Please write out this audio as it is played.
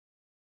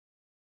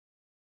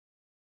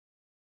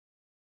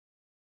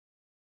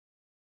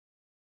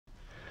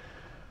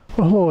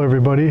Well, hello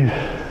everybody.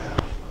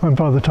 I'm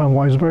Father Tom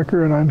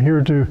Weisbecker, and I'm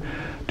here to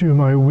do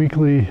my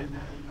weekly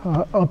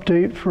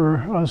update for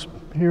us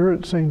here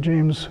at St.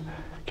 James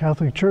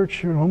Catholic Church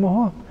here in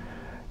Omaha.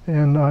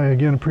 And I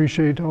again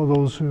appreciate all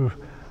those who've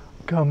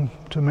come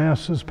to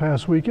Mass this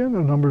past weekend. The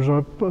numbers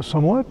are up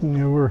somewhat,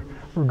 and we're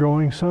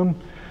growing some.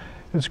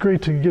 It's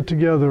great to get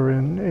together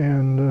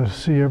and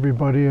see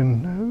everybody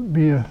and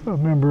be a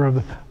member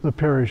of the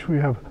parish. We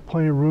have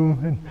plenty of room,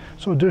 and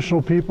so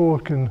additional people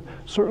can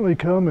certainly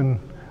come, and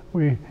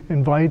we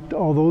invite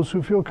all those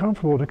who feel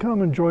comfortable to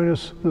come and join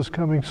us this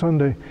coming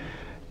Sunday.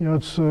 You know,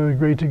 it's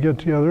great to get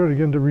together and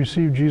again to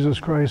receive Jesus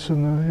Christ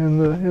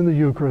in the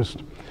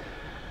Eucharist.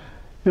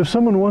 If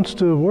someone wants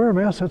to wear a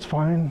mask, that's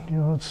fine. You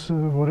know, it's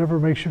whatever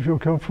makes you feel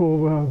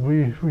comfortable.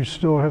 We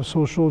still have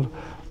social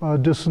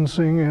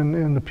distancing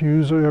in the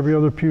pews or every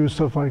other pew,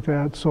 stuff like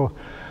that. So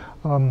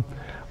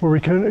where we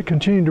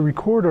continue to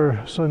record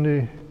our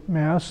Sunday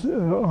Mass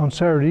on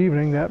Saturday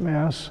evening, that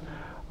Mass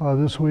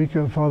this week,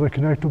 Father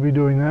Connect will be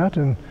doing that,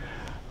 and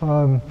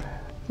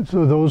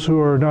so those who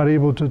are not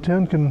able to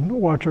attend can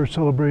watch our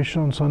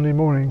celebration on Sunday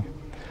morning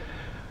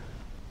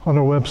on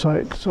our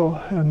website. So,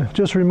 and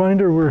just a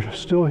reminder, we're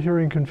still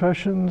hearing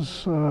confessions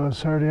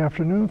Saturday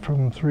afternoon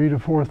from 3 to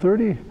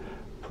 4:30.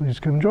 Please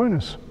come join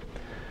us.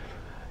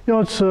 You know,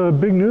 it's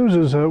big news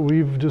is that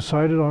we've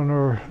decided on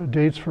our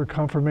dates for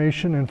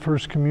confirmation and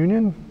First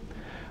Communion.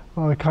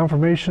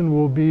 Confirmation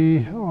will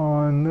be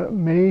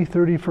on May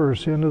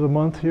 31st, the end of the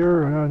month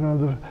here,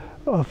 on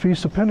the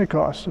Feast of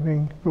Pentecost. I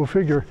mean, go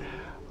figure.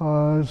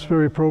 It's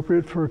very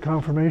appropriate for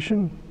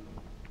confirmation.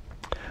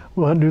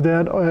 We'll do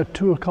that at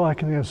 2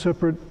 o'clock in the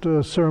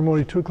separate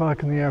ceremony, 2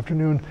 o'clock in the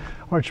afternoon.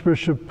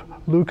 Archbishop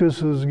Lucas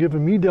has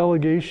given me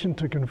delegation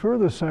to confer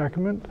the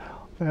sacrament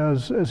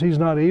as he's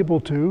not able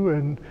to,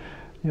 and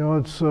you know,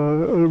 it's a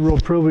real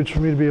privilege for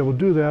me to be able to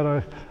do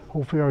that.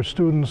 Hopefully our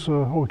students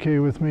okay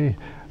with me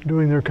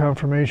doing their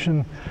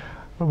confirmation.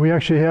 We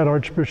actually had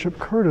Archbishop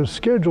Curtis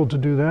scheduled to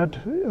do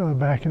that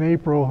back in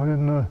April,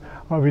 and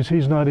obviously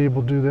he's not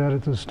able to do that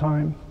at this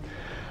time.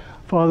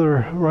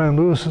 Father Ryan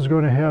Lewis is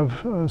going to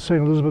have St.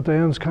 Elizabeth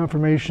Ann's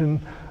confirmation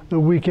the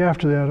week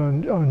after that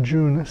on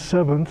June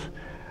 7th.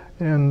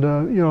 And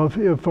you know,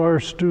 if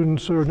our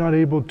students are not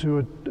able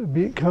to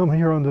come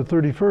here on the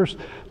 31st,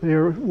 they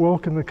are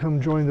welcome to come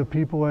join the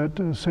people at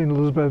St.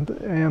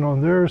 Elizabeth Ann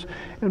on theirs,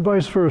 and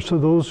vice versa.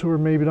 Those who are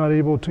maybe not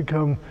able to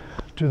come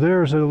to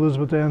theirs at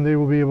Elizabeth Ann, they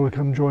will be able to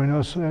come join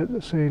us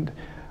at St.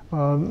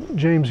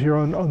 James here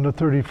on the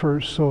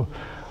 31st. So,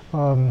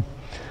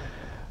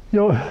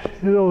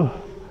 it'll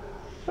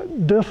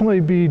definitely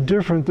be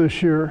different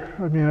this year.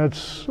 I mean,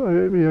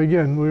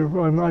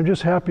 I'm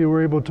just happy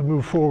we're able to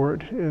move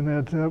forward, and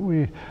that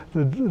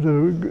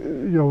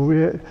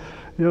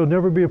it'll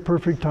never be a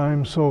perfect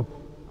time. So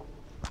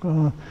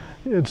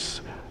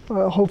it's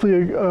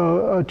hopefully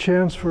a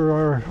chance for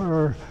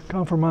our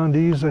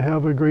confirmandees to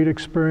have a great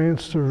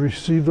experience, to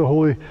receive the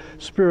Holy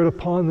Spirit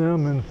upon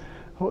them, and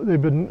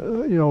they've been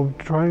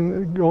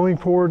going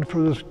forward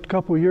for this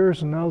couple of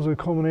years, and now's the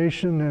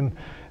culmination. And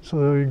so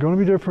they're going to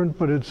be different,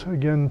 but it's,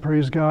 again,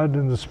 praise God,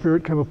 and the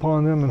Spirit come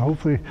upon them, and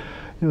hopefully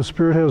the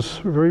Spirit has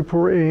a very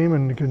poor aim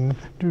and can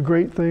do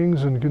great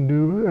things and can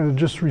do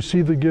just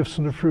receive the gifts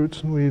and the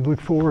fruits, and we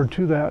look forward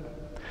to that.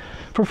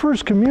 For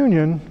First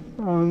Communion,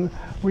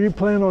 we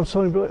plan on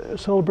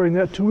celebrating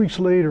that 2 weeks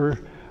later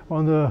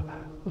on the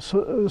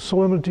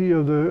solemnity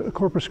of the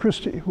Corpus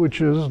Christi, which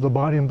is the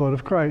body and blood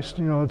of Christ.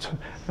 You know,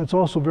 that's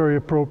also very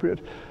appropriate.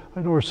 I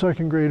know our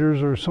second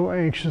graders are so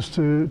anxious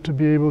to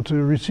be able to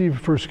receive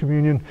First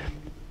Communion,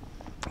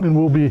 and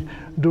we'll be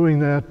doing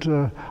that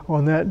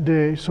on that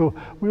day. So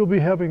we'll be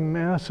having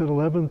Mass at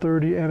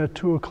 11:30 and at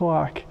 2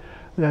 o'clock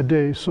that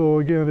day. So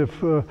again, if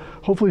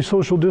hopefully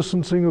social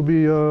distancing will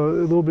be a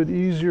little bit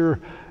easier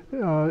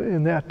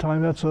in that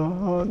time. That's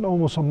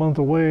almost a month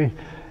away,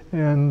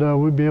 and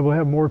we'll be able to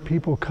have more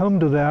people come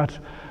to that.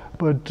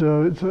 But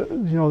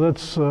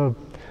that's.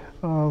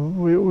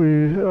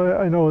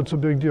 I know it's a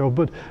big deal,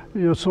 but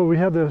so we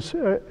have this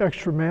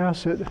extra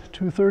Mass at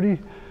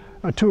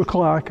 2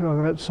 o'clock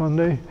on that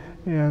Sunday,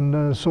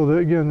 and so that,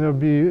 again, there'll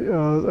be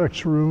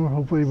extra room.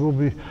 Hopefully,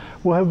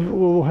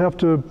 we'll have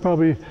to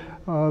probably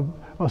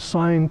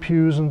assign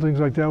pews and things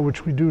like that,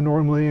 which we do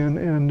normally,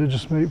 and to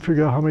just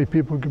figure out how many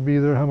people could be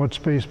there, how much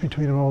space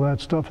between them, all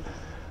that stuff.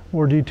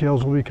 More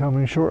details will be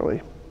coming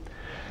shortly.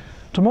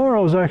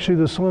 Tomorrow is actually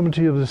the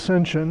Solemnity of the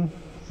Ascension,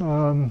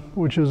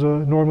 which is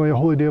normally a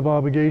holy day of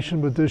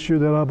obligation, but this year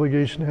that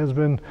obligation has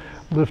been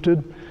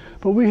lifted.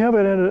 But we have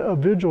it at a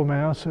vigil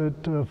Mass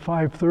at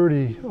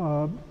 5:30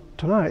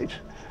 tonight,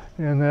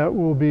 and that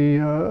will be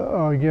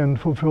again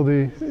fulfill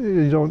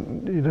you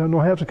don't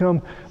have to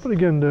come, but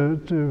again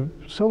to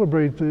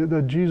celebrate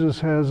that Jesus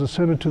has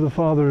ascended to the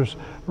Father's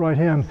right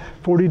hand.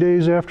 40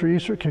 days after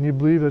Easter, can you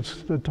believe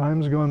the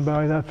time's gone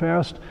by that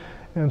fast?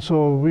 And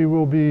so we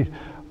will be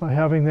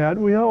having that.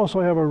 We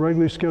also have our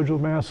regularly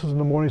scheduled Masses in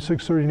the morning,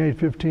 6:30 and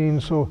 8:15,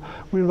 so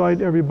we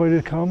invite everybody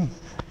to come,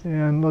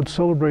 and let's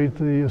celebrate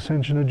the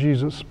Ascension of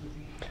Jesus.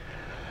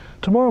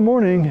 Tomorrow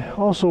morning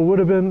also would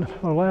have been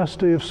the last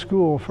day of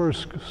school for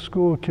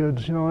school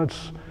kids. You know,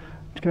 it's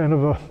kind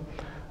of a,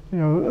 you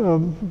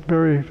know,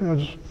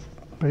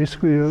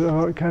 basically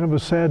a kind of a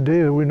sad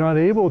day that we're not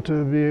able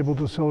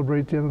to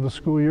celebrate the end of the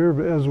school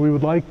year as we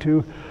would like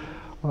to.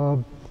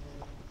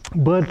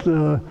 But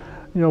you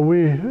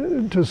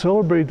know, to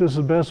celebrate this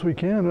as best we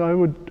can, I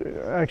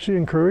would actually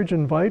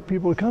invite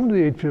people to come to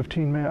the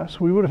 8:15 Mass.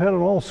 We would have had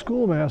an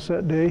all-school Mass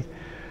that day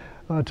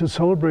to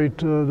celebrate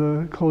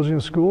the closing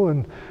of school,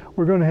 and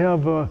we're going to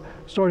have,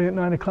 starting at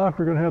 9 o'clock,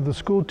 we're going to have the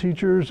school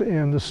teachers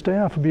and the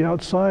staff be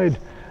outside,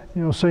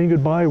 you know, saying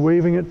goodbye,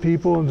 waving at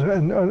people,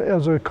 and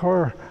as a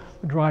car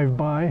drive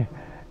by,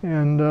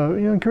 and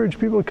you know, encourage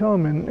people to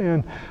come.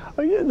 And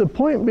the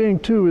point being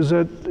too is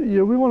that, you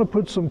know, we want to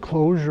put some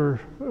closure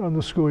on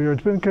the school year.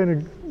 It's been kind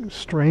of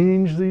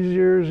strange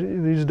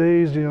these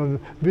days, you know,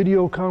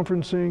 video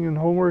conferencing and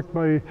homework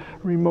by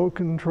remote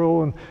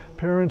control and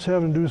parents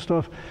having to do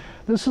stuff.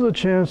 This is a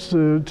chance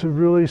to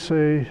really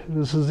say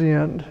this is the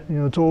end, you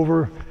know, it's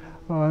over.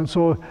 And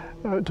so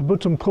to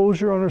put some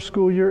closure on our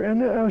school year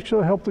and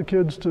actually help the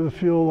kids to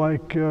feel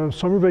like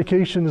summer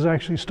vacation is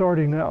actually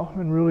starting now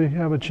and really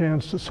have a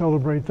chance to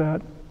celebrate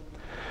that.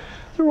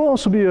 There will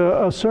also be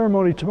a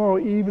ceremony tomorrow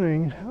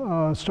evening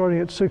starting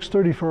at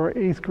 6:30 for our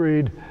eighth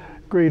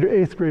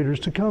graders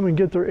to come and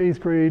get their 8th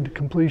grade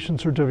completion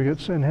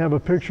certificates and have a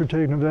picture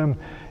taken of them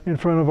in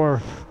front of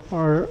our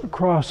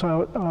cross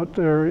out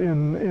there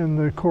in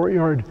the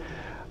courtyard.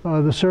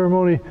 The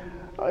ceremony,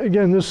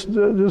 again,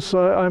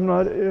 I'm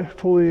not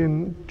fully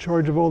in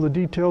charge of all the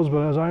details,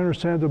 but as I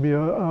understand, there'll be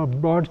a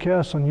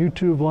broadcast on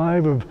YouTube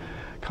Live of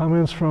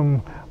comments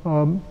from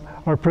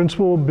our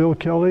principal, Bill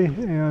Kelly,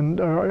 and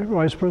our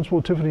vice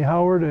principal, Tiffany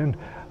Howard, and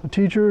the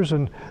teachers,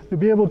 and you'll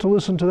be able to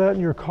listen to that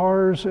in your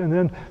cars, and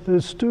then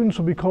the students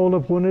will be called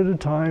up one at a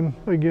time,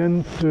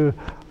 again, to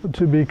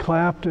be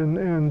clapped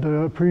and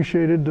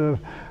appreciated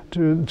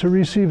to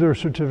receive their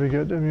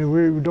certificate. I mean,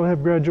 we don't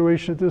have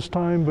graduation at this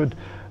time, but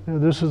you know,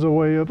 this is a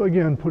way of,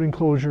 again, putting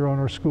closure on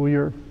our school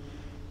year.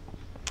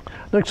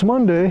 Next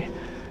Monday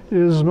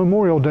is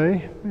Memorial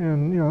Day,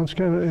 and you know, it's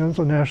kind of, you know, it's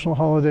a national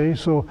holiday,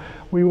 so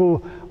we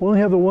will only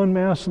have the one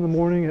Mass in the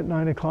morning at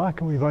 9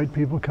 o'clock, and we invite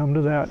people to come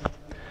to that.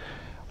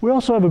 We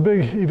also have a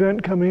big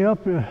event coming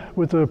up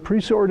with the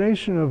priesthood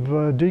ordination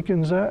of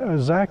Deacon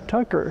Zach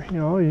Tucker. You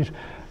know,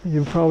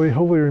 you probably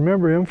hopefully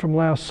remember him from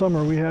last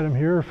summer. We had him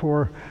here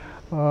for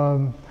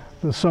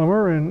the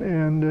summer,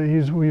 and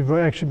we've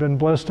actually been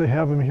blessed to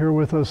have him here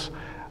with us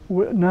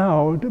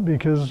now,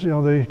 because you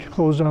know, they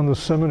closed down the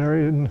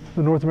seminary in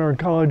the North American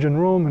College in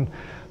Rome, and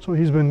so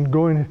he's been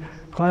going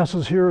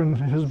classes here in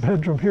his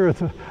bedroom here at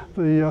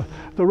the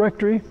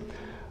rectory.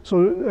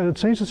 So at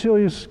St.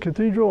 Cecilia's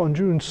Cathedral on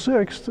June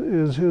 6th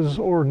is his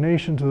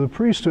ordination to the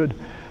priesthood.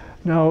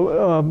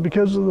 Now,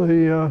 because of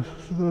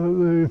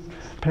the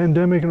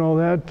pandemic and all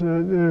that,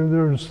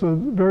 there's a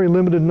very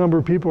limited number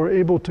of people are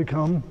able to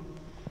come.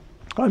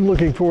 I'm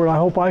looking forward, I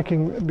hope I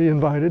can be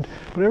invited,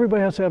 but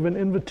everybody has to have an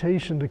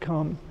invitation to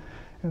come.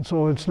 And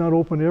so it's not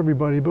open to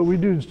everybody, but we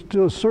do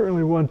still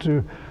certainly want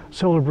to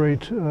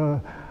celebrate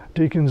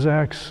Deacon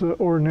Zach's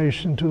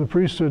ordination to the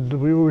priesthood.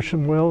 We wish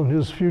him well in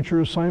his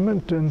future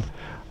assignment, and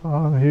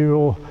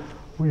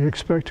we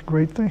expect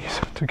great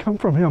things to come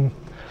from him.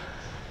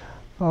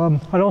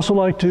 I'd also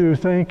like to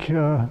thank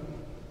those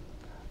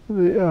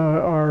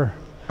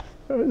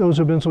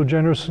who have been so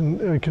generous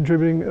in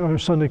contributing our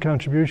Sunday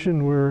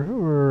contribution.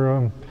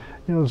 We're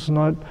you know, it's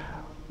not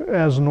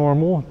as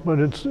normal,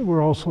 but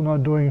we're also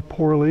not doing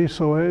poorly.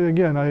 So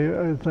again,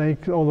 I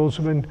thank all those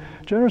who've been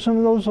generous,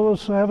 and those of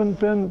us who haven't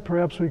been,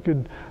 perhaps we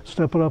could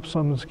step it up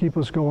some to keep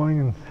us going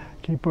and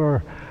keep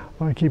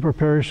our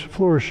parish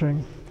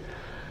flourishing.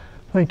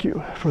 Thank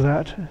you for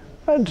that.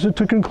 And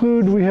to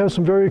conclude, we have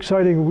some very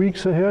exciting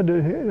weeks ahead,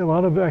 a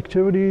lot of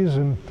activities,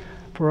 and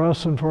for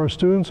us and for our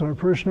students and our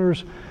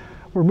parishioners.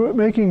 We're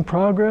making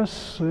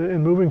progress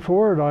in moving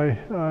forward.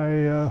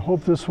 I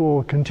hope this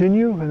will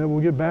continue and that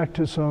we'll get back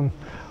to some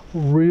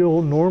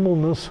real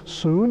normalness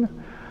soon.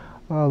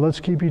 Let's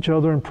keep each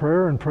other in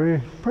prayer and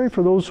pray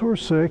for those who are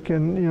sick,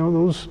 and you know,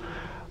 those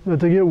that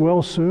they get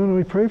well soon.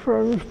 We pray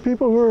for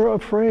people who are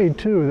afraid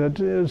too. That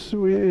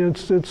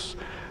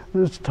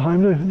it's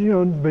time to, you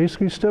know,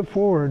 basically step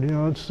forward. You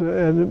know,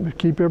 and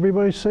keep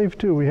everybody safe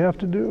too. We have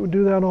to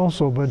do that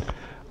also. But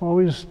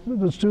always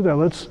let's do that.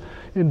 Let's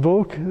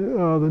invoke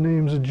the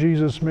names of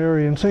Jesus,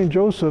 Mary, and Saint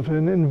Joseph,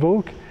 and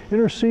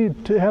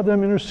intercede, to have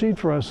them intercede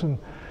for us and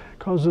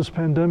cause this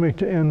pandemic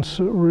to end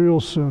real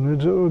soon.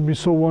 It would be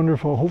so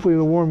wonderful. Hopefully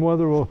the warm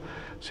weather will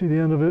see the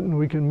end of it and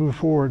we can move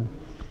forward.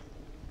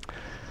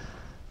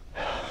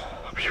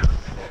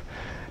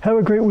 Have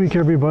a great week,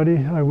 everybody.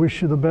 I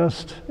wish you the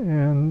best,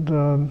 and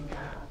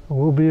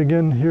we'll be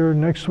again here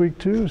next week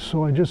too.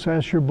 So I just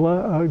ask your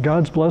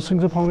God's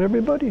blessings upon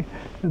everybody,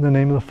 in the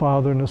name of the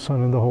Father, and the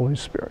Son, and the Holy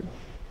Spirit.